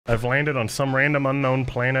I've landed on some random unknown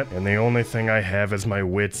planet, and the only thing I have is my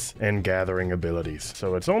wits and gathering abilities.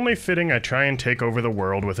 So it's only fitting I try and take over the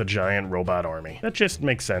world with a giant robot army. That just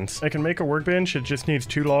makes sense. I can make a workbench, it just needs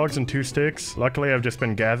 2 logs and 2 sticks. Luckily, I've just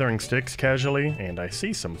been gathering sticks casually, and I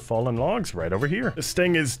see some fallen logs right over here. This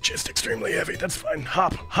thing is just extremely heavy. That's fine.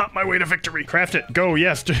 Hop my way to victory. Craft it. Go,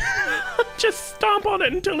 yes. Just stomp on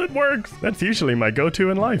it until it works. That's usually my go-to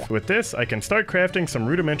in life. With this, I can start crafting some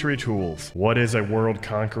rudimentary tools. What is a world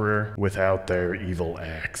conqueror without their evil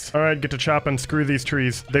axe? All right, get to chop and screw these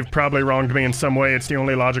trees. They've probably wronged me in some way. It's the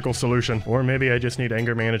only logical solution. Or maybe I just need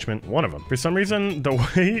anger management. One of them. For some reason, the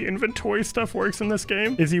way inventory stuff works in this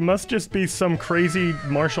game is you must just be some crazy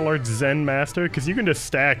martial arts Zen master, because you can just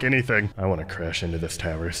stack anything. I want to crash into this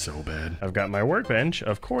tower so bad. I've got my workbench.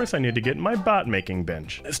 Of course, I need to get my bot making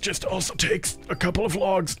bench. This just also takes a couple of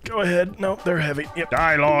logs. Go ahead. No, they're heavy. Yep.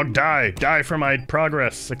 Die, log. Die. Die for my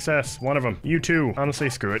progress. Success. One of them. You too. Honestly,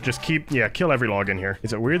 screw it. Just kill every log in here.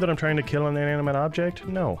 Is it weird that I'm trying to kill an inanimate object?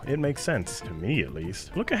 No, it makes sense. To me, at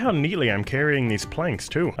least. Look at how neatly I'm carrying these planks,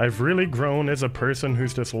 too. I've really grown as a person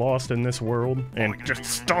who's just lost in this world. And just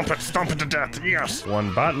stomp it to death. Yes.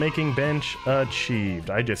 One bot making bench achieved.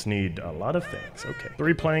 I just need a lot of things. Okay.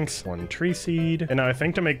 3 planks, 1 tree seed. And now I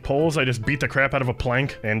think to make poles, I just beat the crap out of a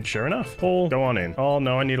plank. And sure enough, pole, go on in. Oh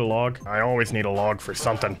no, I need a log. I always need a log for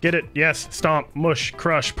something. Get it? Yes. Stomp, mush,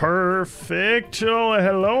 crush. Perfect. Oh,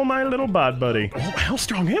 hello, my little bot buddy. Oh, how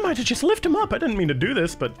strong am I to just lift him up? I didn't mean to do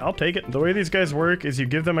this, but I'll take it. The way these guys work is you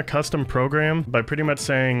give them a custom program by pretty much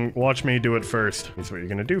saying, watch me do it first. Here's what you're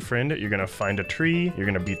gonna do, friend. You're gonna find a tree. You're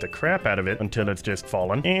gonna beat the crap out of it until it's just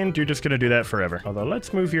fallen. And you're just gonna do that forever. Although,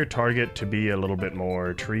 let's move your target to be a little bit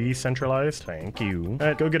more tree centralized. Thank you. All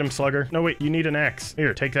right, go get him, slugger. No, wait, you need an axe.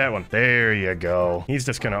 Here, take that one. There you go. He's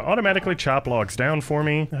just gonna automatically chop logs down for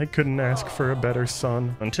me. I couldn't ask for a better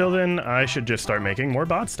son. Until then, I should just start making more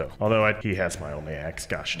bot stuff. Although he has my only axe.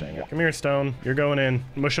 Gosh dang it. Come here, stone. You're going in.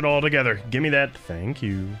 Mush it all together. Give me that. Thank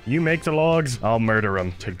you. You make the logs, I'll murder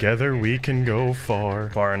them. Together we can go far.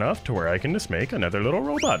 Far enough to where I can just make another little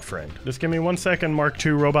robot friend. Just give me 1 second, Mark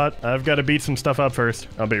II robot. I've got to beat some stuff up first.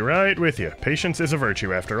 I'll be right with you. Patience is a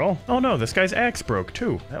virtue after all. Oh no, this guy's axe broke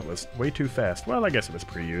too. That was way too fast. Well, I guess it was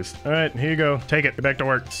pre-used. All right, here you go. Take it. Get back to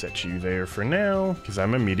work. Set you there for now, because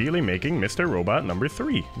I'm immediately making Mr. Robot number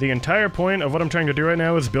 3. The entire point of what I'm trying to do right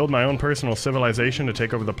now is build my own personal civilization to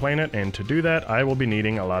take over the planet, and to do that, I will be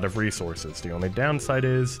needing a lot of resources. The only downside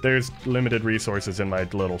is there's limited resources in my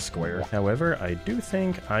little square. However, I do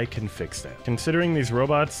think I can fix that. Considering these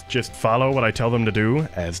robots just follow what I tell them to do,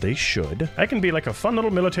 as they should, I can be like a fun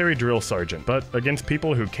little military drill sergeant, but against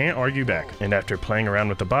people who can't argue back. And after playing around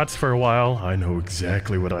with the bots for a while, I know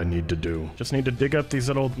exactly what I need to do. Just need to dig up these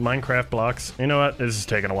little Minecraft blocks. You know what? This is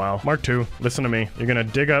taking a while. Mark II, listen to me. You're gonna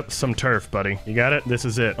dig up some turf, buddy. You got it? This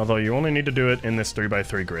is it. Although you only need to do it in this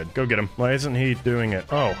 3x3 grid. Go get him. Why isn't he doing it?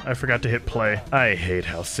 Oh, I forgot to hit play. I hate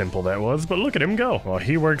how simple that was, but look at him go. While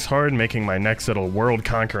he works hard making my next little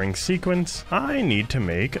world-conquering sequence, I need to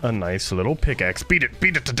make a nice little pickaxe. Beat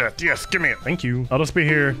it to death. Yes, give me it. Thank you. I'll just be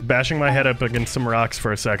here, bashing my head up against some rocks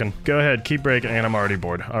for a second. Go ahead, keep breaking, and I'm already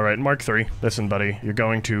bored. All right, Mark III. Listen, buddy, you're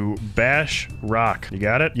going to bash rock. You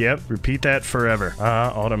got it? Yep, repeat that forever.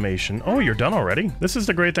 Automation. Oh, you're done already? This is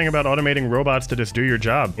the great thing about automating robots to just do your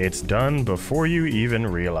job. It's done before you even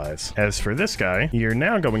realize. As for this guy, you're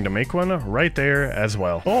now going to make one right there as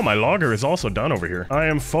well. Oh, my logger is also done over here. I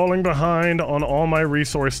am falling behind on all my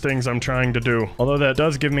resource things I'm trying to do. Although that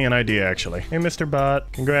does give me an idea, actually. Hey, Mr.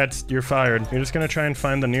 Bot, congrats, you're fired. You're just gonna try and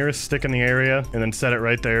find the nearest stick in the area and then set it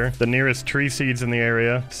right there. The nearest tree seeds in the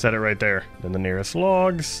area, set it right there. Then the nearest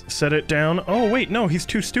logs, set it down. Oh, wait, no, he's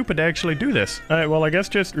too stupid to actually do this. All right, well, I guess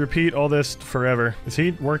just repeat all this forever. Is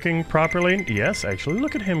he working properly? Yes, actually,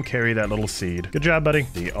 look at him carry that little seed. Good job, buddy.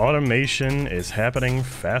 The automation is happening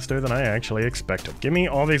faster than I actually expected. Give me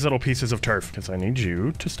all these little pieces of turf, because I need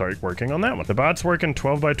you to start working on that one. The bot's working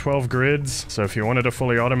 12x12 grids, so if you wanted to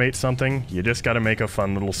fully automate something, you just gotta make a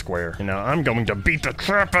fun little square. And now I'm going to beat the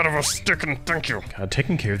crap out of a stick and thank you. God,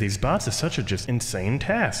 taking care of these bots is such a just insane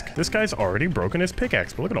task. This guy's already broken his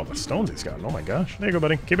pickaxe, but look at all the stones he's got. Oh my gosh. There you go,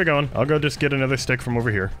 buddy. Keep it going. I'll go just get another stick from over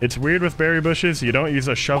here. It's weird with berry bushes. You don't use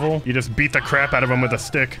a shovel. You just beat the crap out of them with a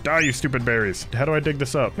stick. Die, you stupid berries. How do I dig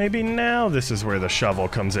this up? Maybe now this is where the shovel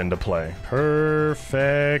comes into play. Perfection.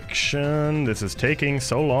 This is taking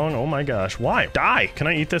so long. Oh my gosh. Why? Die. Can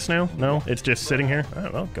I eat this now? No, it's just sitting here. I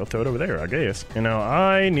don't know. Go throw it over there, I guess. You know,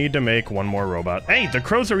 I need to make one more robot. Hey, the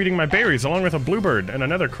crows are eating my berries along with a bluebird and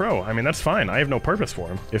another crow. I mean, that's fine. I have no purpose for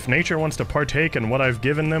them. If nature wants to partake in what I've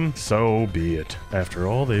they've given them, so be it. After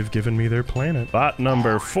all, they've given me their planet. Bot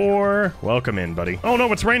number 4, welcome in, buddy. Oh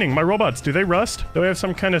no, it's raining. My robots, do they rust? Do they have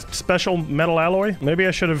some kind of special metal alloy? Maybe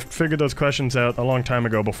I should have figured those questions out a long time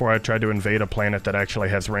ago before I tried to invade a planet that actually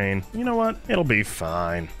has rain. You know what? It'll be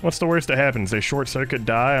fine. What's the worst that happens? They short circuit,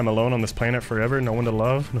 die, I'm alone on this planet forever, no one to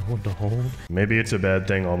love, no one to hold. Maybe it's a bad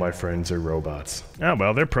thing all my friends are robots. Ah,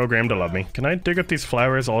 well, they're programmed to love me. Can I dig up these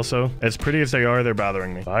flowers also? As pretty as they are, they're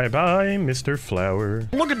bothering me. Bye-bye, Mr. Flower.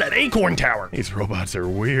 Look at that acorn tower! These robots are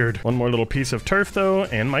weird. One more little piece of turf, though,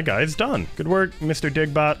 and my guy's done. Good work, Mr.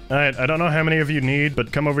 Digbot. Alright, I don't know how many of you need,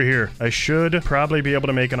 but come over here. I should probably be able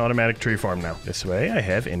to make an automatic tree farm now. This way, I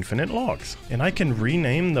have infinite logs. And I can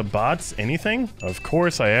rename the bots anything? Of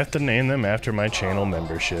course, I have to name them after my channel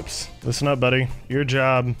memberships. Listen up, buddy. Your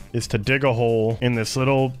job is to dig a hole in this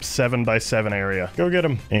little 7x7 area. Go get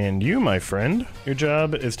them. And you, my friend, your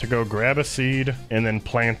job is to go grab a seed and then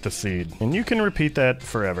plant the seed. And you can repeat that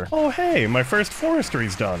forever. Oh, hey, my first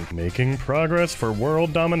forestry's done. Making progress for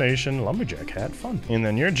world domination. Lumberjack hat, fun. And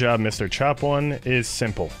then your job, Mr. Chop One, is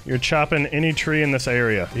simple. You're chopping any tree in this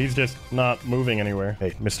area. He's just not moving anywhere.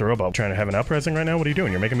 Hey, Mr. Robot, trying to have an uprising right now? What are you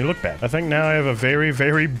doing? You're making me look bad. I think now I have a very,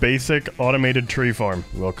 very basic automated tree farm.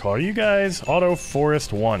 We'll call you guys Auto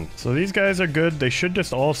Forest 1. So these guys are good. They should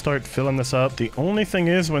just all start filling this up. The only thing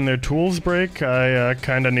is when their tools break, I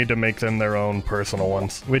kind of need to make them their own personal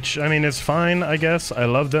ones. Which, I mean, is fine, I guess. I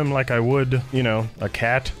love them like I would, you know, a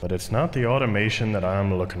cat. But it's not the automation that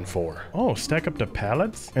I'm looking for. Oh, stack up the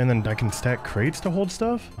pallets? And then I can stack crates to hold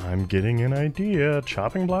stuff? I'm getting an idea.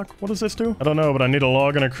 Chopping block? What does this do? I don't know, but I need a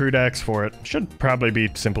log and a crude axe for it. Should probably be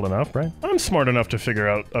simple enough, right? I'm smart enough to figure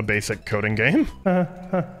out a basic coding game.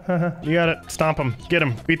 You got it. Stomp them. Get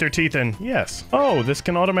them. Beat their teeth in. Yes. Oh, this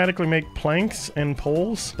can automatically make planks and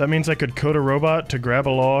poles? That means I could code a robot to grab a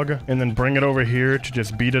log and then bring it over here to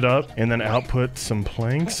just beat it up and then output some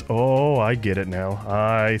planks? Oh, I get it now.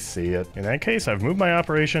 I see it. In that case, I've moved my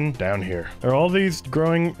operation down here. Are all these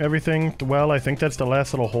growing everything? Well, I think that's the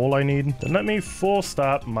last little hole I need. Then let me full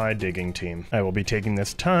stop my digging team. I will be taking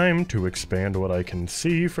this time to expand what I can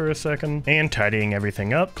see for a second and tidying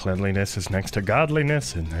everything up. Cleanliness is next to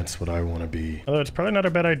godliness, and that's what I want to be. Although it's probably not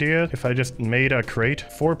a bad idea if I just made a crate.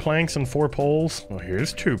 4 planks and 4 poles. Well,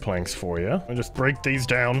 here's 2 planks for you. I'll just break these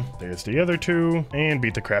down. There's the other 2, and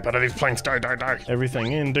beat the crap out of these planks. Die, die, die.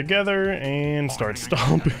 Everything in together and start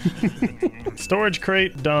stomping. Storage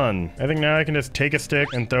crate done. I think now I can just take a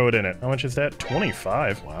stick and throw it in it. How much is that?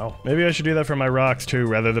 25. Wow. Maybe I should do that for my rocks too,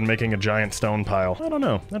 rather than making a giant stone pile. I don't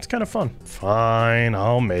know. That's kind of fun. Fine,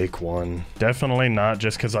 I'll make one. Definitely not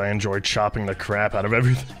just because I enjoy chopping the crap out of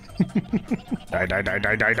everything. Die, die, die,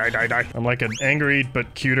 die, die, die, die, die. I'm like an angry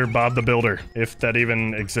but cuter Bob the Builder, if that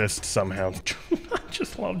even exists somehow. I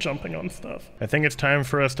just love jumping on stuff. I think it's time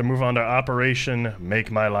for us to move on to Operation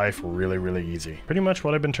Make My Life Really, Really Easy. Pretty much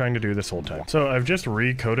what I've been trying to do this whole time. So I've just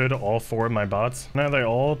recoded all 4 of my bots. Now they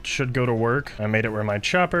all should go to work. I made it where my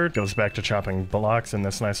chopper goes back to chopping blocks in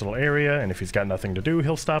this nice little area, and if he's got nothing to do,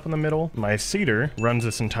 he'll stop in the middle. My seeder runs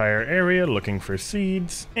this entire area looking for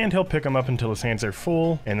seeds, and he'll pick them up until his hands are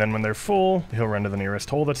full, and then when they're full, he'll run to the nearest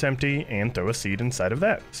hole that's empty and throw a seed inside of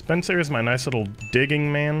that. Spencer is my nice little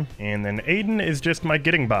digging man, and then Aiden is just my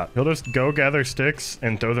getting bot. He'll just go gather sticks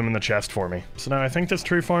and throw them in the chest for me. So now I think this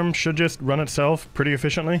tree farm should just run itself pretty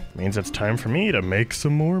efficiently. Means it's time for me to make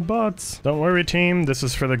some more bots. Don't worry, team, this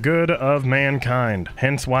is for the good of mankind.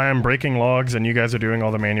 Hence why I'm breaking logs and you guys are doing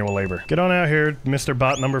all the manual labor. Get on out here, Mr.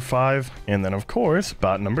 Bot number 5, and then of course,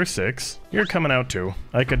 bot number 6. You're coming out too.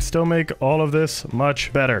 I could still make all of this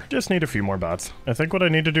much better. Just need a few more bots. I think what I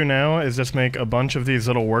need to do now is just make a bunch of these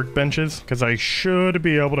little workbenches, because I should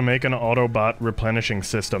be able to make an Autobot replenishing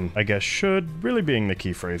system. I guess should really being the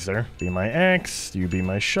key phrase there. Be my axe, you be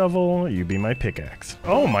my shovel, you be my pickaxe.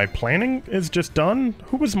 Oh, my planning is just done?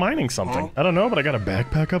 Who was mining something? I don't know, but I got a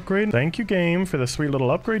backpack upgrade. Thank you, game, for the sweet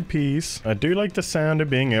little upgrade piece. I do like the sound of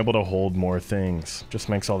being able to hold more things. Just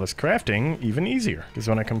makes all this crafting even easier, because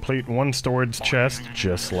when I complete one storage chest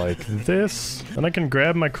just like this, then I can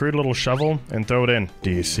grab my crude little shovel and throw it in.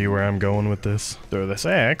 Do you see where I'm going with this? Throw this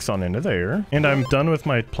axe on into there, and I'm done with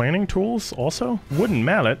my planting tools also. Wooden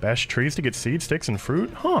mallet, bash trees to get seed, sticks, and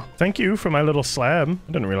fruit. Huh, thank you for my little slab.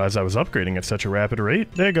 I didn't realize I was upgrading at such a rapid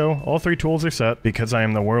rate. There you go, all 3 tools are set. Because I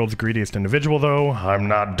am the world's greediest individual though, I'm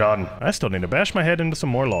not done. I still need to bash my head into some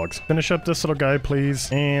more logs. Finish up this little guy, please,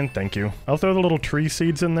 and thank you. I'll throw the little tree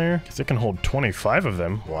seeds in there, because it can hold 25 of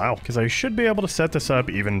them. Wow, because I should be able to set this up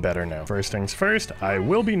even better now. First things first, I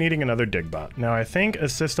will be needing another dig bot. Now I think a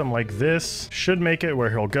system like this should make it where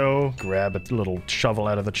he'll go, grab a little shovel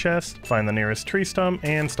out of the chest, find the nearest tree stump,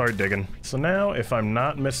 and start digging. So now, if I'm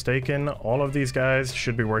not mistaken, all of these guys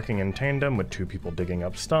should be working in tandem with 2 people digging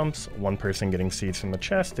up stumps, 1 person getting seeds from the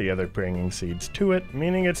chest, the other bringing seeds to it,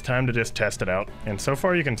 meaning it's time to just test it out. And so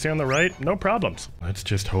far you can see on the right, no problems. Let's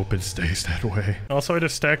just hope it stays that way. Also, I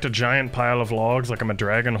just stacked a giant pile of logs like I'm a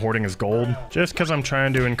dragon hoarding his gold, just because I'm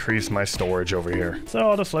trying to increase my storage over here. So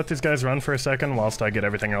I'll just let these guys run for a second whilst I get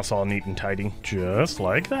everything else all neat and tidy. Just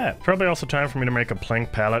like that. Probably also time for me to make a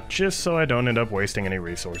plank pallet, just so I don't end up wasting any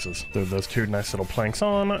resources. Throw those 2 nice little planks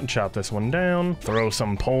on, chop this one down, throw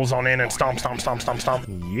some poles on in and stomp, stomp, stomp, stomp, stomp.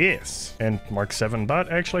 Yes. And Mark 7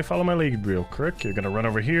 bot, actually follow my lead real quick. You're gonna run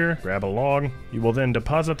over here, grab a log. You will then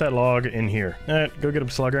deposit that log in here. Alright, go get him,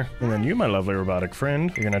 Slugger. And then you, my lovely robotic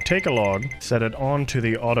friend, you're gonna take a log, set it onto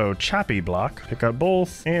the auto choppy block, pick up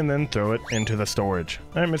both, and then throw it into the storage.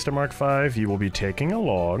 Alright, Mr. Mark 5, you will be taking a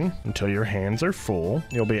log until your hands are full.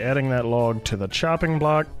 You'll be adding that log to the chopping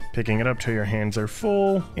block, picking it up till your hands are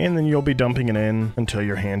full, and then you'll be dumping it in until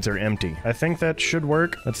your hands are empty. I think that should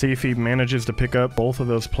work. Let's see if he manages to pick up both of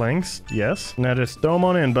those planks. Yes. Now just throw them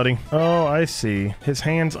on in, buddy. Oh, I see. His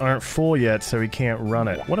hands aren't full yet, so he can't run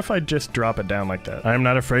it. What if I just drop it down like that? I'm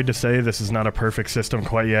not afraid to say this is not a perfect system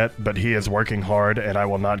quite yet, but he is working hard, and I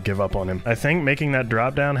will not give up on him. I think making that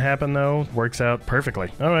drop down happen, though, works out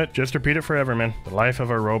perfectly. Alright, just repeat it forever, man. The life of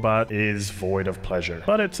a robot is void of pleasure,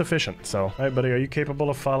 but it's efficient. So, alright, buddy, are you capable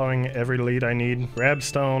of following every lead I need? Grab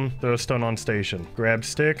stone, throw stone on station. Grab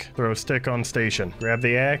stick, throw stick on station. Grab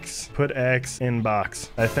the axe, put axe in box.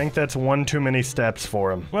 I think that's 1 too many steps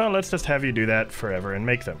for him. Well, let's just have you do that forever and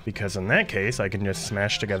make them, because in that case, I can just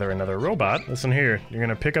smash together another robot. Listen here, you're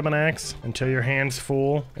gonna pick up an axe until your hand's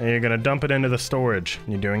full, and you're gonna dump it into the storage.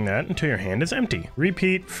 You're doing that until your hand is empty.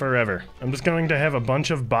 Repeat forever. I'm just going to have a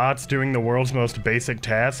bunch of bots doing the world's most basic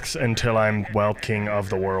tasks until I'm, well, king of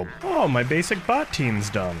the world. Oh, my basic bot team's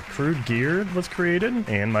done. Crude gear was created,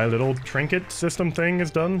 and my little trinket system thing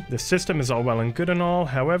is done. The system is all well and good and all,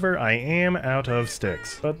 however, I am out of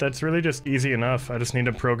sticks. But that's really just easy enough. I just need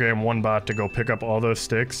to program 1 bot to go pick up all those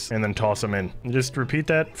sticks and then toss them in. Just repeat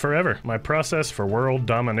that forever. My process for world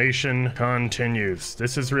domination continues.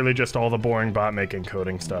 This is really just all the boring bot making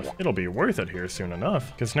coding stuff. It'll be worth it here soon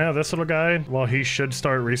enough, because now this little guy, well, he should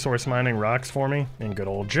start resource mining rocks for me, and good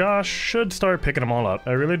old Josh should start picking them all up.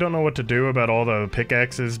 I really don't know what to do about all the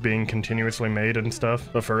pickaxes being continuously made and stuff,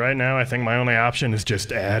 but for right now, I think my only option is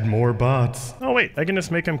just add more bots. Oh wait, I can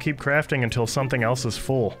just make them keep crafting until something else is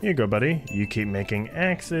full. Here you go, buddy. You keep making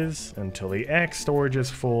axes until the axe storage is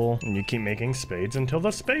full, and you keep making spades until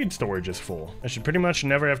the spade storage is full. I should pretty much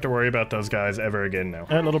never have to worry about those guys ever again now.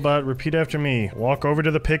 Alright, little bot, repeat after me. Walk over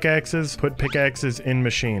to the pickaxes, put pickaxes in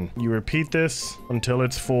machine. You repeat this until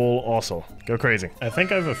it's full also. Go crazy. I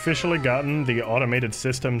think I've officially gotten the automated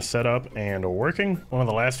system set up and working. One of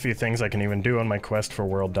the last few things I can even do on my quest for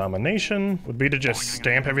world domination would be to just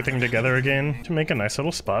stamp everything together again to make a nice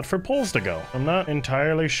little spot for poles to go. I'm not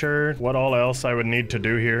entirely sure what all else I would need to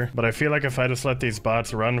do here, but I feel like if I just let these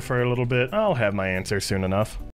bots run for a little bit, I'll have my answer soon enough.